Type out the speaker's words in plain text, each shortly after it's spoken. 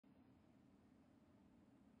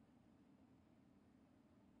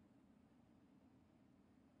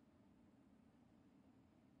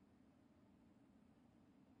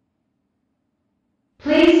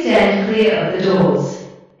Please stand clear of the doors.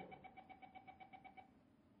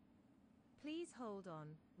 Please hold on.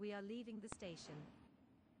 We are leaving the station.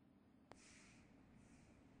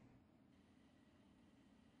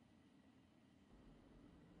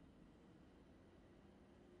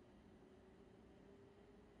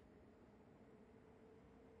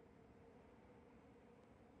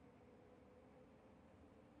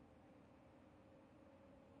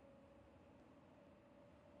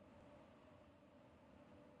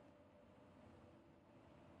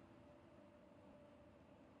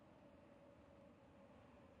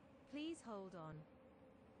 Please hold on.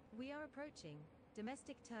 We are approaching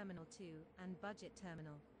Domestic Terminal 2 and Budget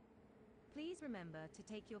Terminal. Please remember to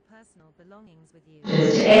take your personal belongings with you.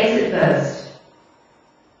 To exit first.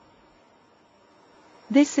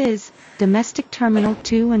 This is Domestic Terminal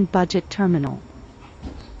 2 and Budget Terminal.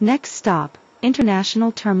 Next stop,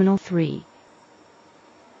 International Terminal 3.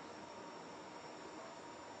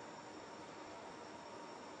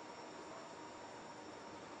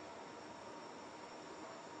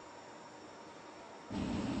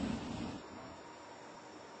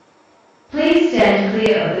 Please stand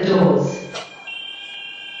clear of the doors.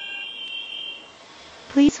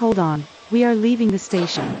 Please hold on. We are leaving the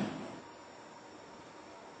station.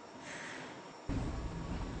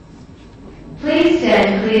 Please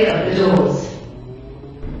stand clear of the doors.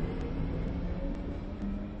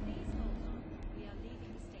 We are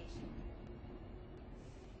leaving the station.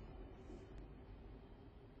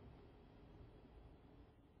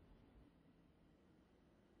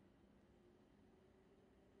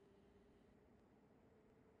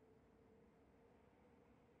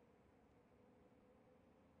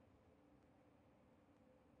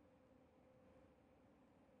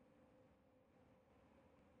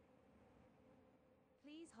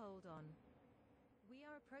 Please hold on. We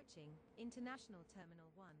are approaching International Terminal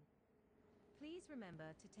 1. Please remember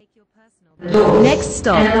to take your personal belongings. Next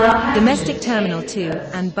stop, Domestic Terminal 2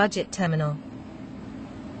 and Budget Terminal.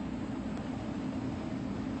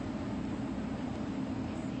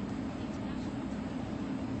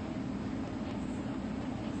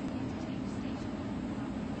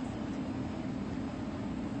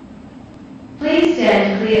 Please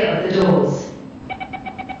stand clear of the doors.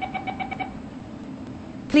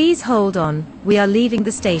 Please hold on. We are leaving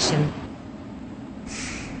the station.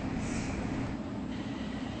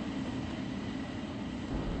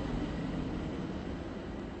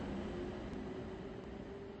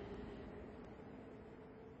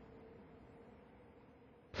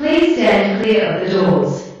 Please stand clear of the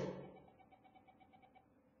doors.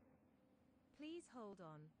 Please hold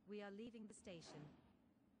on. We are leaving the station.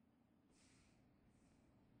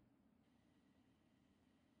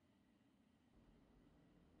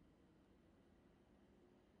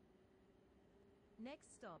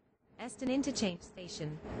 Next stop, Eston Interchange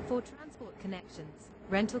Station, for transport connections,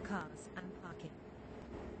 rental cars and parking.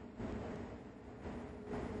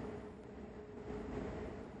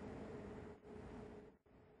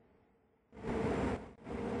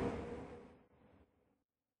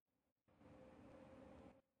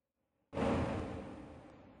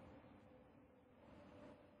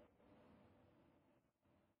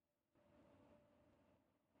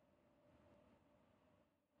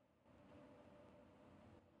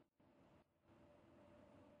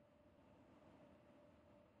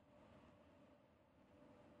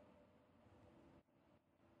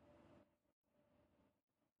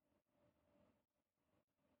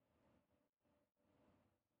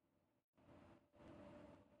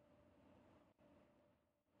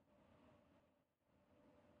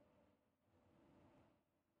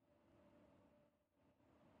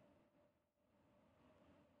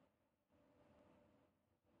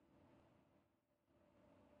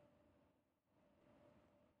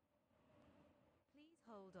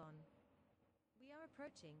 Hold on. We are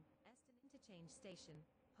approaching Eston Interchange Station,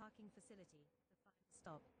 parking facility, the final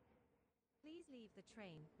stop. Please leave the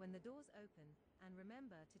train when the doors open and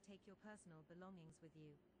remember to take your personal belongings with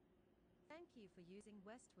you. Thank you for using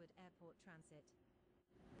Westwood Airport Transit.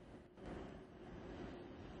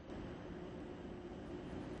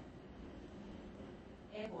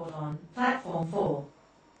 Airport on platform 4.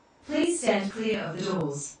 Please stand clear of the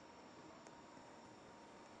doors.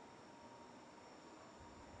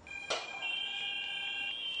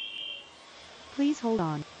 Please hold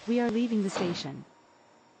on. We are leaving the station.